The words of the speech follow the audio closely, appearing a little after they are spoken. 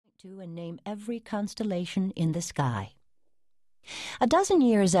to and name every constellation in the sky. A dozen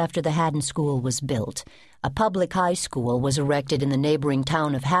years after the Haddon School was built, a public high school was erected in the neighboring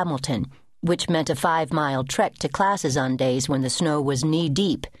town of Hamilton, which meant a 5-mile trek to classes on days when the snow was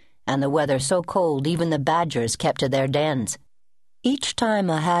knee-deep and the weather so cold even the badgers kept to their dens. Each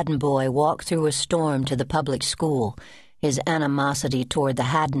time a Haddon boy walked through a storm to the public school, his animosity toward the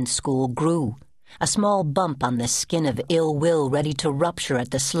Haddon School grew, a small bump on the skin of ill will ready to rupture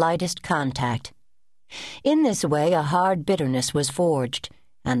at the slightest contact. In this way a hard bitterness was forged,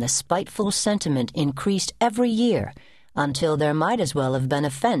 and the spiteful sentiment increased every year until there might as well have been a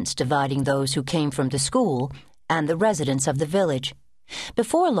fence dividing those who came from the school and the residents of the village.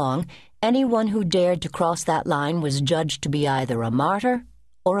 Before long, anyone who dared to cross that line was judged to be either a martyr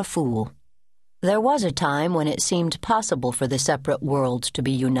or a fool. There was a time when it seemed possible for the separate worlds to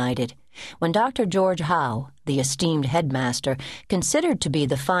be united, when Dr. George Howe, the esteemed headmaster, considered to be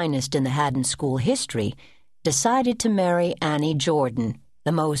the finest in the Haddon School history, decided to marry Annie Jordan,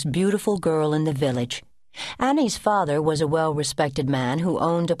 the most beautiful girl in the village. Annie's father was a well-respected man who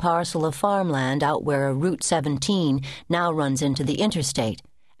owned a parcel of farmland out where Route 17 now runs into the interstate,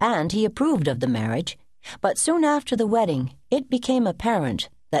 and he approved of the marriage. But soon after the wedding, it became apparent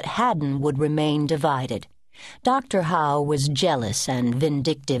that Haddon would remain divided. Dr. Howe was jealous and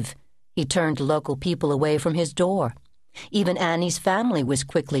vindictive. He turned local people away from his door. Even Annie's family was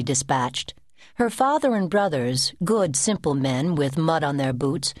quickly dispatched. Her father and brothers, good, simple men with mud on their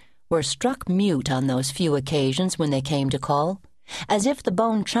boots, were struck mute on those few occasions when they came to call, as if the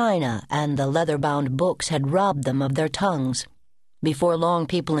bone china and the leather-bound books had robbed them of their tongues. Before long,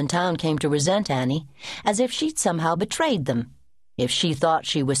 people in town came to resent Annie, as if she'd somehow betrayed them. If she thought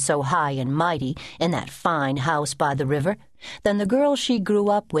she was so high and mighty in that fine house by the river, then the girls she grew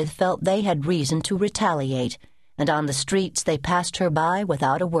up with felt they had reason to retaliate, and on the streets they passed her by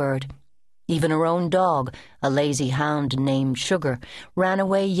without a word. Even her own dog, a lazy hound named Sugar, ran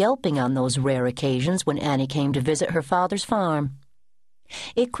away yelping on those rare occasions when Annie came to visit her father's farm.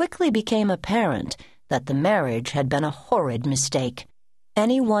 It quickly became apparent that the marriage had been a horrid mistake.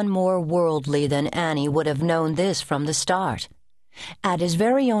 Anyone more worldly than Annie would have known this from the start. At his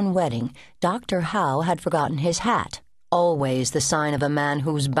very own wedding, Dr. Howe had forgotten his hat, always the sign of a man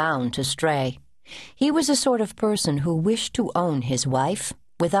who's bound to stray. He was the sort of person who wished to own his wife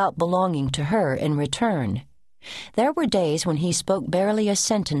without belonging to her in return. There were days when he spoke barely a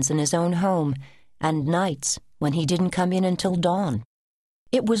sentence in his own home, and nights when he didn't come in until dawn.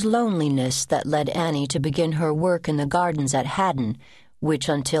 It was loneliness that led Annie to begin her work in the gardens at Haddon, which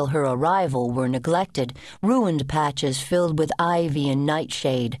until her arrival were neglected, ruined patches filled with ivy and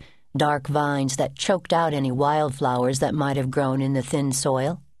nightshade, dark vines that choked out any wildflowers that might have grown in the thin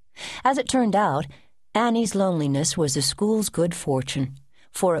soil. As it turned out, Annie's loneliness was the school's good fortune,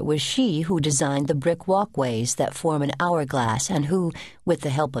 for it was she who designed the brick walkways that form an hourglass and who, with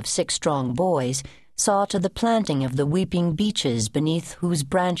the help of 6 strong boys, saw to the planting of the weeping beeches beneath whose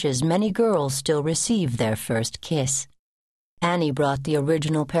branches many girls still receive their first kiss. Annie brought the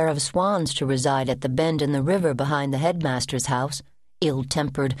original pair of swans to reside at the bend in the river behind the headmaster's house,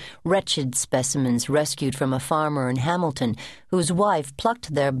 ill-tempered, wretched specimens rescued from a farmer in Hamilton whose wife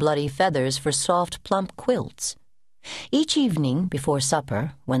plucked their bloody feathers for soft, plump quilts. Each evening, before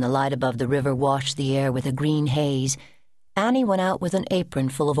supper, when the light above the river washed the air with a green haze, Annie went out with an apron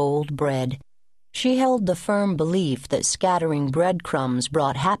full of old bread. She held the firm belief that scattering breadcrumbs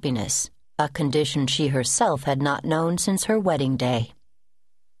brought happiness, a condition she herself had not known since her wedding day.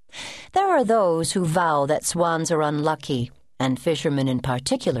 There are those who vow that swans are unlucky, and fishermen in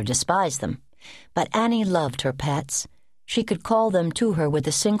particular despise them. But Annie loved her pets. She could call them to her with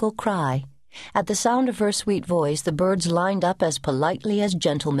a single cry. At the sound of her sweet voice, the birds lined up as politely as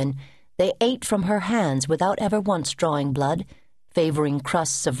gentlemen. They ate from her hands without ever once drawing blood, favoring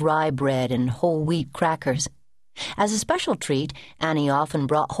crusts of rye bread and whole wheat crackers. As a special treat, Annie often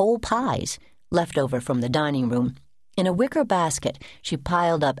brought whole pies, left over from the dining room. In a wicker basket, she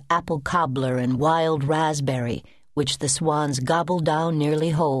piled up apple cobbler and wild raspberry, which the swans gobbled down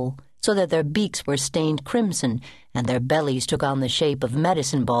nearly whole, so that their beaks were stained crimson and their bellies took on the shape of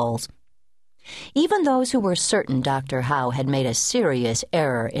medicine balls. Even those who were certain Dr. Howe had made a serious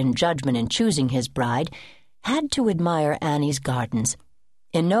error in judgment in choosing his bride had to admire Annie's gardens.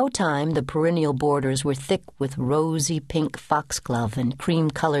 In no time the perennial borders were thick with rosy pink foxglove and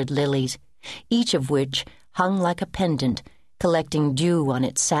cream-colored lilies, each of which hung like a pendant, collecting dew on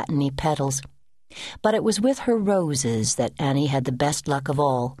its satiny petals. But it was with her roses that Annie had the best luck of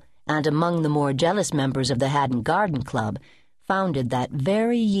all, and among the more jealous members of the Haddon Garden Club, founded that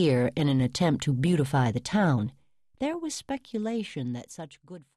very year in an attempt to beautify the town, there was speculation that such good